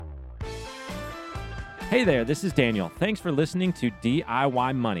Hey there, this is Daniel. Thanks for listening to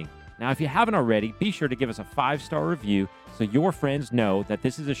DIY Money. Now, if you haven't already, be sure to give us a 5-star review so your friends know that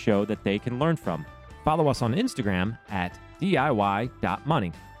this is a show that they can learn from. Follow us on Instagram at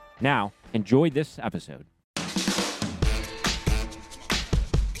DIY.money. Now, enjoy this episode.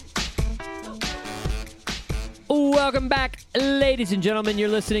 Welcome back, ladies and gentlemen. You're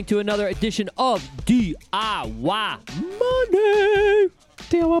listening to another edition of DIY Money.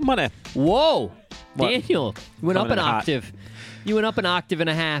 DIY Money. Whoa. What? Daniel, you went up Coming an in hot. octave. You went up an octave and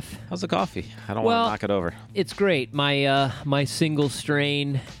a half. How's the coffee? I don't Well, want to knock it over. It's great. My single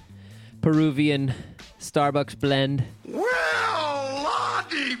strain Peruvian Starbucks blend.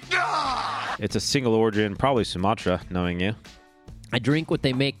 It's a single origin, probably Sumatra, knowing you. I drink what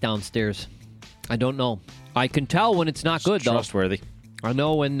they make downstairs. I don't know. I can tell when it's not good, though. Trustworthy. I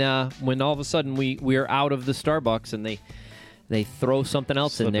know when all of a sudden we're out of the Starbucks and they throw something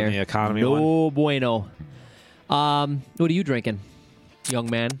else in Slipping there. the economy no bueno. What are you drinking, young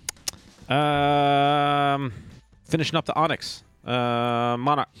man? Finishing up the Onyx.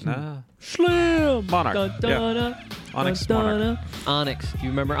 Monarch. Slim. Monarch. Dun, dun, Yeah. dun, Onyx dun, dun, Monarch. dun. Onyx. Do you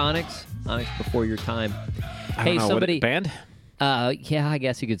remember Onyx? Onyx before your time. I Hey, don't know, somebody. What, band? Yeah, I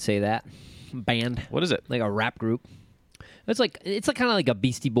guess you could say that. Band. What is it? Like a rap group. It's like kind of like a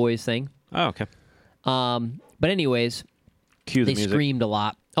Beastie Boys thing. Oh, okay. But anyways, Cue the they music. screamed a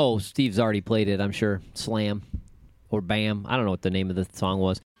lot. Oh, Steve's already played it, I'm sure. Slam or Bam. I don't know what the name of the song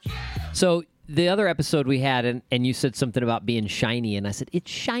was. So the other episode we had, and you said something about being shiny, and I said,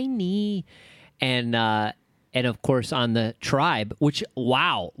 it's shiny. And of course on the Tribe, which,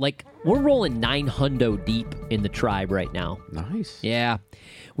 wow, like we're rolling 900 deep in the Tribe right now. Nice. Yeah.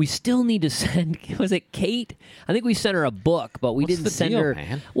 We still need to send, was it Kate? I think we sent her a book, but we What's didn't the send deal, her.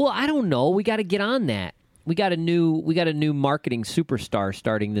 man? Well, I don't know. We got to get on that. We got a new marketing superstar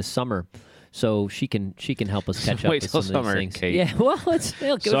starting this summer. So she can help us catch up Wait with till some of these summer, things. Kate. Yeah, well, it's right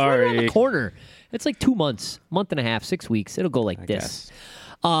around Sorry. the corner. It's like 2 months, month and a half, 6 weeks. It'll go like this.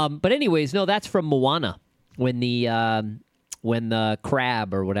 But anyways, no, that's from Moana when the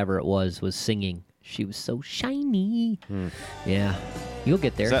crab or whatever it was singing. She was so shiny. Yeah, you'll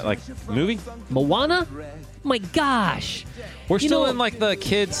get there. Is that like movie? Moana? My gosh. We're You still know, in like the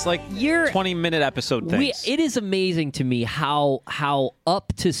kids like you're- 20-minute episode things. It is amazing to me how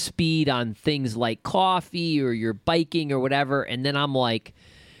up to speed on things like coffee or your biking or whatever, and then I'm like,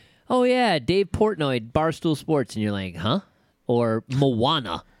 oh yeah, Dave Portnoy, Barstool Sports, and you're like, huh? Or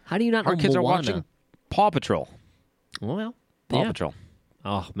Moana. How do you not Our know kids Moana? are watching Paw Patrol. Well, Paw yeah. Patrol.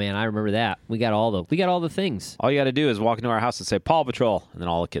 Oh man, I remember that. We got all the things. All you got to do is walk into our house and say Paw Patrol, and then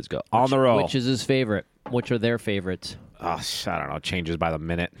all the kids go on the roll. Which is his favorite? Which are their favorites? Oh, I don't know. It changes by the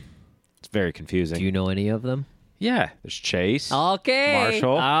minute. It's very confusing. Do you know any of them? Yeah. There's Chase. Okay.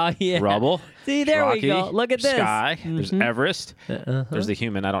 Marshall. Oh, yeah. Rubble. See, there Rocky, we go. Look at this. Sky. There's Everest. There's the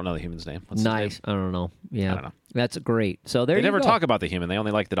human. I don't know the human's name. What's his Nice. I don't know. Yeah. I don't know. That's great. So there name? They you never go. talk about the human. They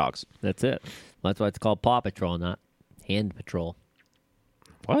only like the dogs. That's it. That's why it's called Paw Patrol, not Hand Patrol.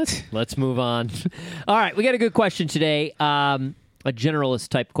 What? Let's move on. All right, we got a good question today. A generalist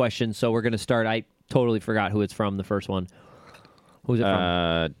type question. So we're going to start. I totally forgot who it's from, the first one. Who's it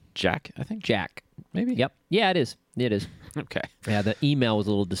from? Jack, I think. Jack. Maybe. Yep. Yeah, it is. It is. Okay. Yeah, the email was a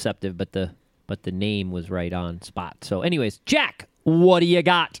little deceptive, but the name was right on spot. So anyways, Jack, what do you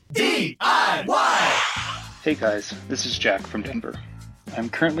got? Hey guys, this is Jack from Denver. I'm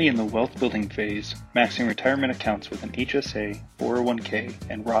currently in the wealth building phase, maxing retirement accounts with an HSA, 401k,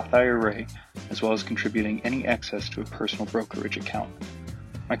 and Roth IRA, as well as contributing any excess to a personal brokerage account.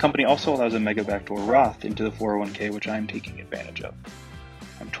 My company also allows a mega backdoor Roth into the 401k, which I am taking advantage of.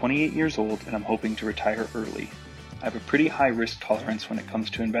 I'm 28 years old and I'm hoping to retire early. I have a pretty high risk tolerance when it comes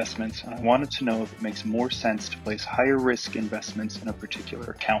to investments, and I wanted to know if it makes more sense to place higher risk investments in a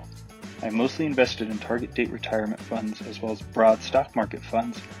particular account. I'm mostly invested in target date retirement funds as well as broad stock market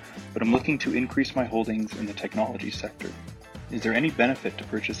funds, but I'm looking to increase my holdings in the technology sector. Is there any benefit to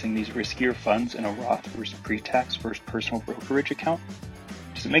purchasing these riskier funds in a Roth versus pre-tax versus personal brokerage account?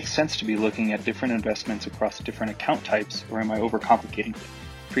 Does it make sense to be looking at different investments across different account types, or am I overcomplicating it?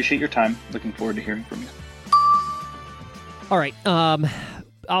 Appreciate your time. Looking forward to hearing from you. All right.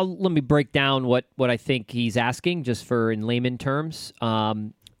 Let me break down what I think he's asking, just for in layman terms.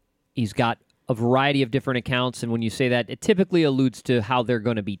 He's got a variety of different accounts, and when you say that, it typically alludes to how they're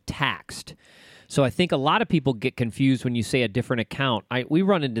going to be taxed. So I think a lot of people get confused when you say a different account. We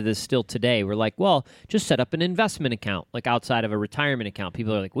run into this still today. We're like, well, just set up an investment account, like outside of a retirement account.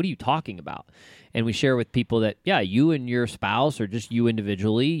 People are like, what are you talking about? And we share with people that, yeah, you and your spouse or just you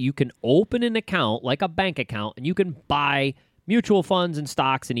individually, you can open an account like a bank account, and you can buy mutual funds and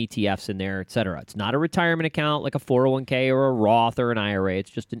stocks and ETFs in there, et cetera. It's not a retirement account like a 401k or a Roth or an IRA. It's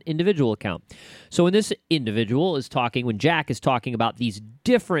just an individual account. So when this individual is talking, when Jack is talking about these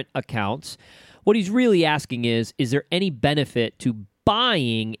different accounts, what he's really asking is there any benefit to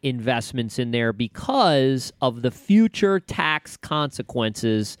buying investments in there because of the future tax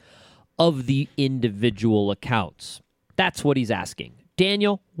consequences of the individual accounts? That's what he's asking.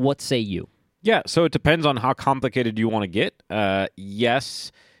 Daniel, what say you? Yeah, so it depends on how complicated you want to get.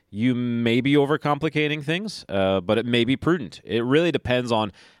 Yes, you may be overcomplicating things, but it may be prudent. It really depends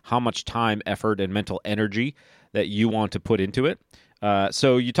on how much time, effort, and mental energy that you want to put into it.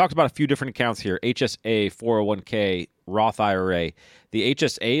 So you talked about a few different accounts here: HSA, 401k, Roth IRA. The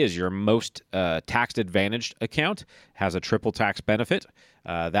HSA is your most tax-advantaged account, has a triple tax benefit.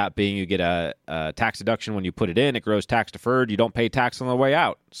 That being, you get a tax deduction when you put it in. It grows tax-deferred. You don't pay tax on the way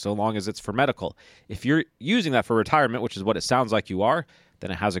out, so long as it's for medical. If you're using that for retirement, which is what it sounds like you are, then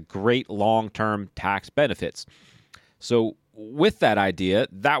it has a great long-term tax benefits. So with that idea,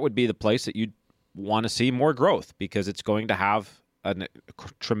 that would be the place that you'd want to see more growth, because it's going to have a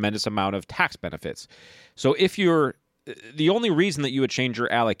tremendous amount of tax benefits. So if you're, the only reason that you would change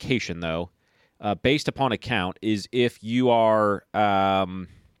your allocation, though, based upon account, is if you are,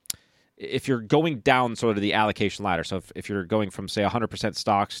 if you're going down sort of the allocation ladder. So if you're going from, say, 100%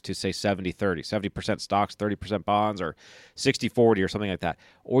 stocks to, say, 70-30, 70% stocks, 30% bonds, or 60-40 or something like that.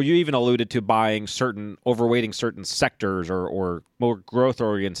 Or you even alluded to buying overweighting certain sectors or more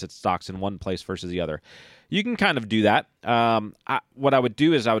growth-oriented stocks in one place versus the other. You can kind of do that. What I would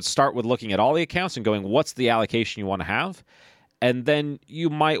do is I would start with looking at all the accounts and going, what's the allocation you want to have? And then you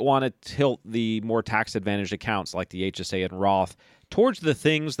might want to tilt the more tax-advantaged accounts like the HSA and Roth towards the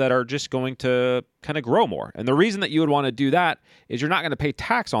things that are just going to kind of grow more. And the reason that you would want to do that is you're not going to pay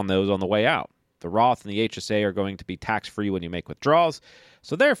tax on those on the way out. The Roth and the HSA are going to be tax-free when you make withdrawals.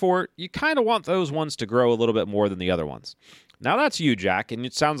 So therefore, you kind of want those ones to grow a little bit more than the other ones. Now that's you, Jack, and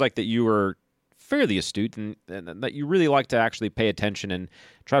it sounds like that you were fairly astute and that you really like to actually pay attention and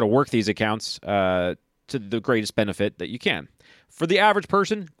try to work these accounts to the greatest benefit that you can. For the average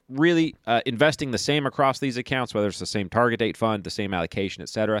person, really investing the same across these accounts, whether it's the same target date fund, the same allocation,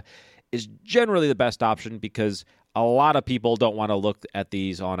 etc., is generally the best option, because a lot of people don't want to look at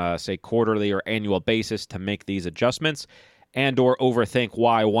these on a, say, quarterly or annual basis to make these adjustments and or overthink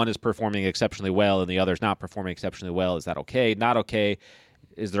why one is performing exceptionally well and the other is not performing exceptionally well. Is that okay? Not okay?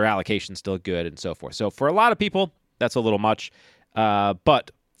 Is their allocation still good? And so forth. So for a lot of people, that's a little much.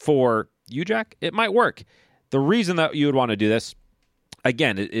 But for you, Jack, it might work. The reason that you would want to do this,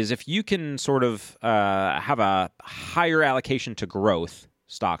 again, is if you can sort of have a higher allocation to growth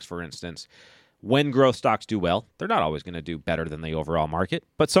stocks, for instance. When growth stocks do well, they're not always going to do better than the overall market,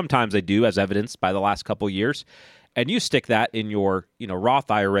 but sometimes they do, as evidenced by the last couple of years. And you stick that in your, Roth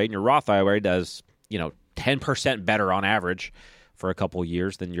IRA, and your Roth IRA does, 10% better on average for a couple of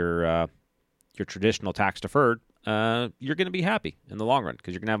years than your traditional tax deferred. You're going to be happy in the long run,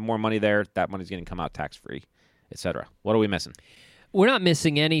 because you're going to have more money there. That money's going to come out tax free, etc. What are we missing? We're not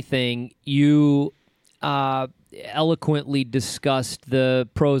missing anything. You eloquently discussed the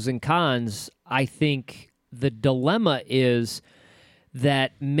pros and cons. I think the dilemma is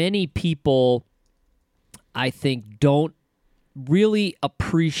that many people, I think, don't really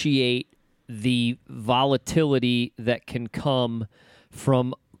appreciate the volatility that can come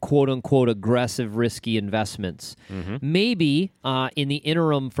from quote-unquote aggressive, risky investments. Mm-hmm. Maybe in the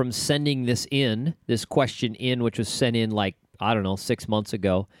interim from sending this question in, which was sent in 6 months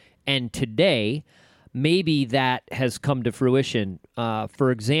ago, and today, maybe that has come to fruition.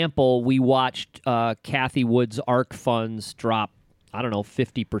 For example, we watched Cathie Wood's ARK funds drop,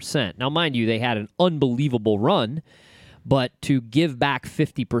 50%. Now, mind you, they had an unbelievable run, but to give back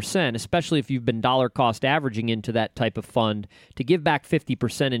 50%, especially if you've been dollar cost averaging into that type of fund, to give back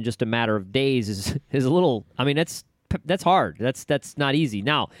 50% in just a matter of days is a little, that's hard. That's not easy.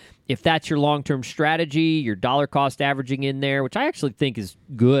 Now, if that's your long-term strategy, your dollar cost averaging in there, which I actually think is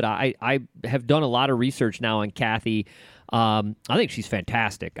good. I have done a lot of research now on Cathie. I think she's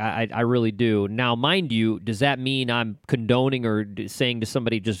fantastic. I really do. Now, mind you, does that mean I'm condoning or saying to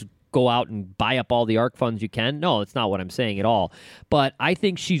somebody just go out and buy up all the ARK funds you can? No, that's not what I'm saying at all. But I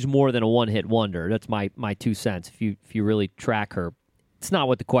think she's more than a one-hit wonder. That's my 2 cents. If you really track her, it's not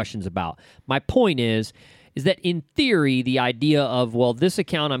what the question's about. My point is that in theory, the idea of, well, this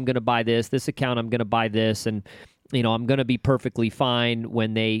account I'm going to buy this account I'm going to buy this, and I'm going to be perfectly fine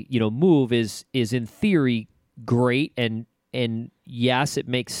when they move is in theory great, and yes, it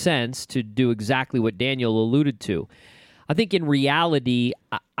makes sense to do exactly what Daniel alluded to. I think in reality,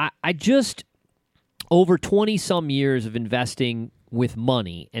 I just over 20-some years of investing with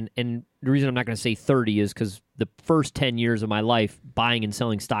money, and the reason I'm not going to say 30 is because the first 10 years of my life buying and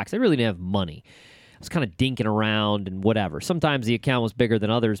selling stocks, I really didn't have money. I was kind of dinking around and whatever. Sometimes the account was bigger than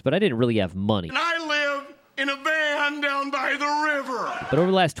others, but I didn't really have money. And I live in a van down by the river. But over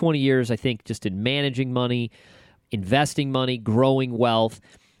the last 20 years, I think just in managing money, investing money, growing wealth,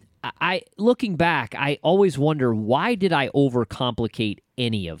 looking back, I always wonder, why did I overcomplicate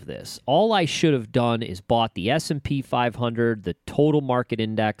any of this? All I should have done is bought the S&P 500, the total market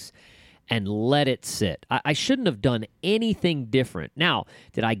index, and let it sit. I shouldn't have done anything different. Now,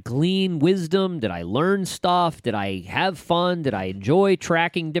 did I glean wisdom? Did I learn stuff? Did I have fun? Did I enjoy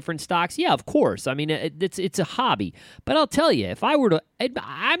tracking different stocks? Yeah, of course. I mean, it's a hobby. But I'll tell you, if I were to,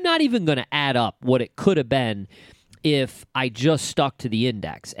 I'm not even going to add up what it could have been if I just stuck to the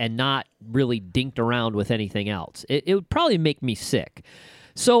index and not really dinked around with anything else. It would probably make me sick.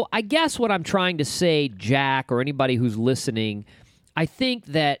 So I guess what I'm trying to say, Jack, or anybody who's listening, I think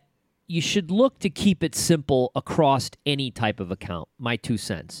that you should look to keep it simple across any type of account, my 2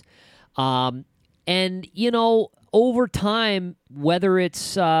 cents. And, over time, whether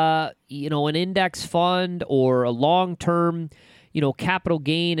it's, an index fund or a long-term capital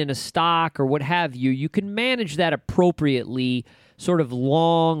gain in a stock or what have you, you can manage that appropriately sort of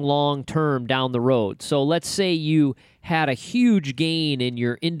long term down the road. So let's say you had a huge gain in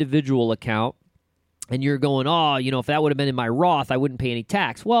your individual account and you're going, if that would have been in my Roth, I wouldn't pay any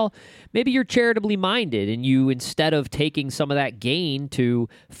tax. Well, maybe you're charitably minded and you, instead of taking some of that gain to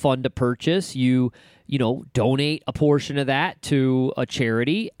fund a purchase, you donate a portion of that to a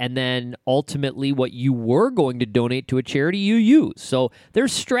charity, and then ultimately what you were going to donate to a charity, you use. So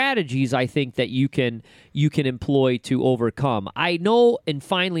there's strategies, I think, that you can employ to overcome. I know, and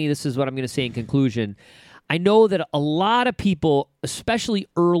finally, this is what I'm going to say in conclusion, I know that a lot of people, especially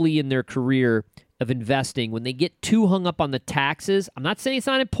early in their career of investing, when they get too hung up on the taxes, I'm not saying it's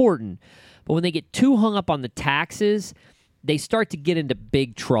not important, but when they get too hung up on the taxes, they start to get into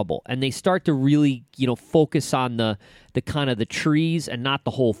big trouble, and they start to really, focus on the kind of the trees and not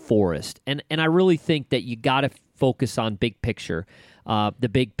the whole forest. And I really think that you got to focus on big picture, the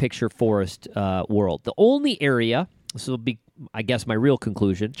big picture forest world. The only area, this will be, I guess, my real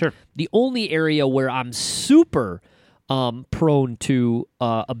conclusion. Sure. The only area where I'm super prone to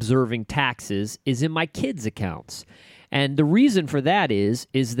observing taxes is in my kids' accounts. And the reason for that is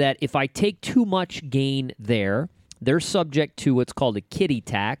that if I take too much gain there, they're subject to what's called a kiddie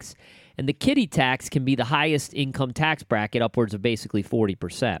tax, and the kiddie tax can be the highest income tax bracket, upwards of basically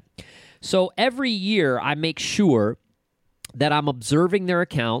 40%. So every year I make sure that I'm observing their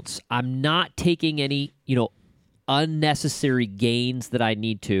accounts. I'm not taking any, unnecessary gains that I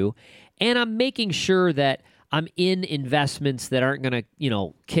need to, and I'm making sure that I'm in investments that aren't going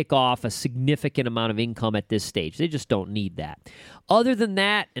to, kick off a significant amount of income at this stage. They just don't need that. Other than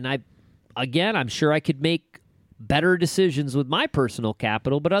that, and I'm sure I could make better decisions with my personal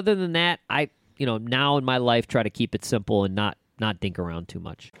capital, but other than that, I, now in my life try to keep it simple and not dink around too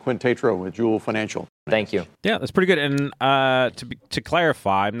much. Quinn Tatro with Jewel Financial. Thank you. Yeah, that's pretty good. And to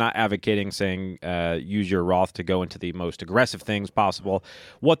clarify, I'm not advocating saying use your Roth to go into the most aggressive things possible.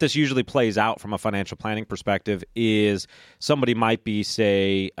 What this usually plays out from a financial planning perspective is somebody might be,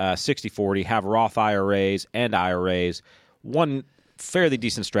 say, 60-40, have Roth IRAs and IRAs. One fairly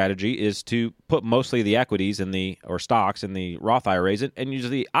decent strategy is to put mostly the equities or stocks in the Roth IRAs and use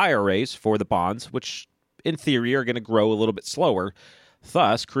the IRAs for the bonds, which in theory are going to grow a little bit slower,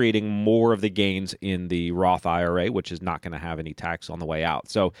 thus creating more of the gains in the Roth IRA, which is not going to have any tax on the way out.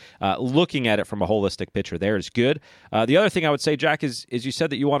 So looking at it from a holistic picture there is good. The other thing I would say, Jack, is you said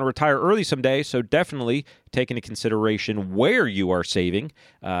that you want to retire early someday, so definitely take into consideration where you are saving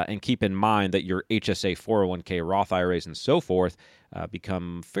and keep in mind that your HSA, 401k, Roth IRAs, and so forth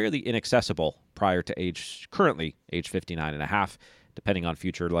become fairly inaccessible prior to currently age 59 and a half, depending on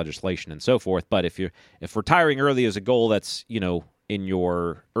future legislation and so forth. But if retiring early is a goal that's, in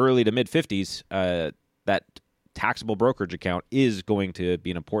your early to mid 50s, that taxable brokerage account is going to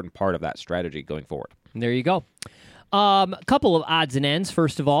be an important part of that strategy going forward. There you go. A couple of odds and ends.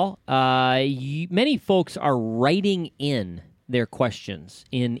 First of all, many folks are writing in their questions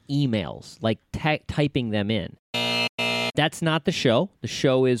in emails, like typing them in. That's not the show. The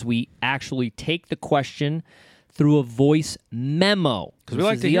show is we actually take the question through a voice memo. Because we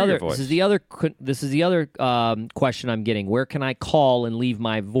like to hear your voice. This is the other question I'm getting. Where can I call and leave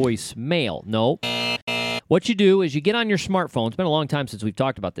my voicemail? No. What you do is you get on your smartphone. It's been a long time since we've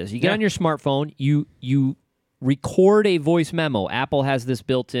talked about this. You get on your smartphone. You record a voice memo. Apple has this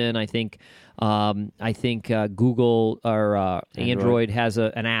built in. I think Google or Android has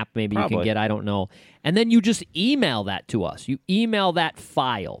an app maybe you can get. I don't know. And then you just email that to us. You email that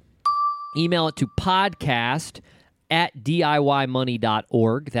file. Email it to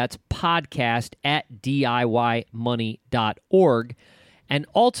podcast@DIYmoney.org. That's podcast@DIYmoney.org. And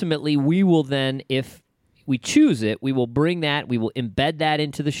ultimately, we will then, if we choose it, we will bring that, we will embed that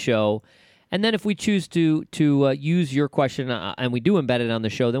into the show. And then if we choose to use your question and we do embed it on the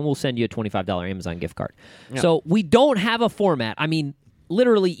show, then we'll send you a $25 Amazon gift card. Yeah. So we don't have a format. I mean,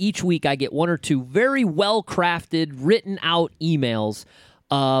 literally each week I get one or two very well-crafted, written-out emails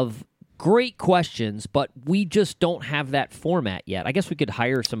of great questions, but we just don't have that format yet. I guess we could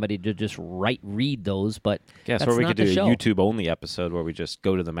hire somebody to just read those, but that's or we not could do the show. a YouTube-only episode where we just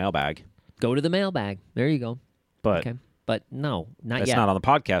go to the mailbag. Go to the mailbag. There you go. But okay. But no, not that's yet. That's not on the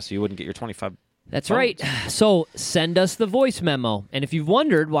podcast, so you wouldn't get your 25. That's right. So send us the voice memo. And if you've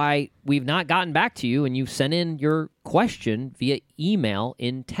wondered why we've not gotten back to you and you've sent in your question via email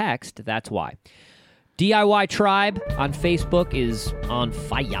in text, that's why. DIY Tribe on Facebook is on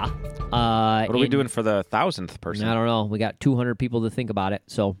fire. What are we doing for the 1,000th person? I don't know. We got 200 people to think about it,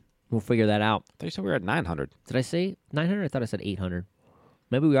 so we'll figure that out. I thought you said we were at 900. Did I say 900? I thought I said 800.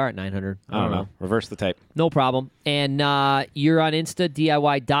 Maybe we are at 900. I don't know. Reverse the tape. No problem. And you're on Insta,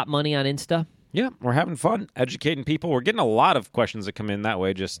 DIY.money on Insta. Yeah, we're having fun educating people. We're getting a lot of questions that come in that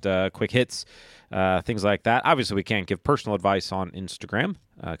way, just quick hits, things like that. Obviously, we can't give personal advice on Instagram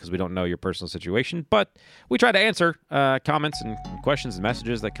because we don't know your personal situation, but we try to answer comments and questions and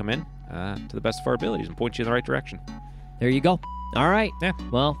messages that come in to the best of our abilities and point you in the right direction. There you go. All right. Yeah.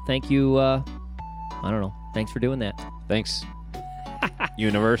 Well, thank you. I don't know. Thanks for doing that. Thanks.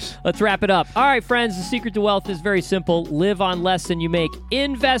 Universe. Let's wrap it up. All right, friends, the secret to wealth is very simple. Live on less than you make.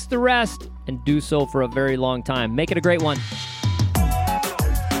 Invest the rest and do so for a very long time. Make it a great one.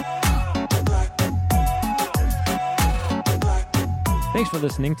 Thanks for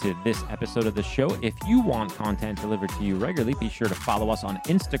listening to this episode of the show. If you want content delivered to you regularly, be sure to follow us on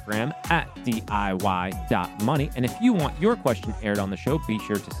Instagram at DIY.money. And if you want your question aired on the show, be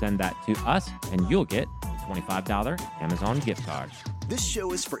sure to send that to us and you'll get a $25 Amazon gift card. This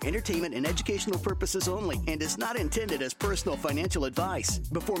show is for entertainment and educational purposes only and is not intended as personal financial advice.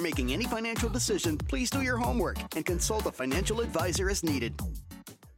 Before making any financial decision, please do your homework and consult a financial advisor as needed.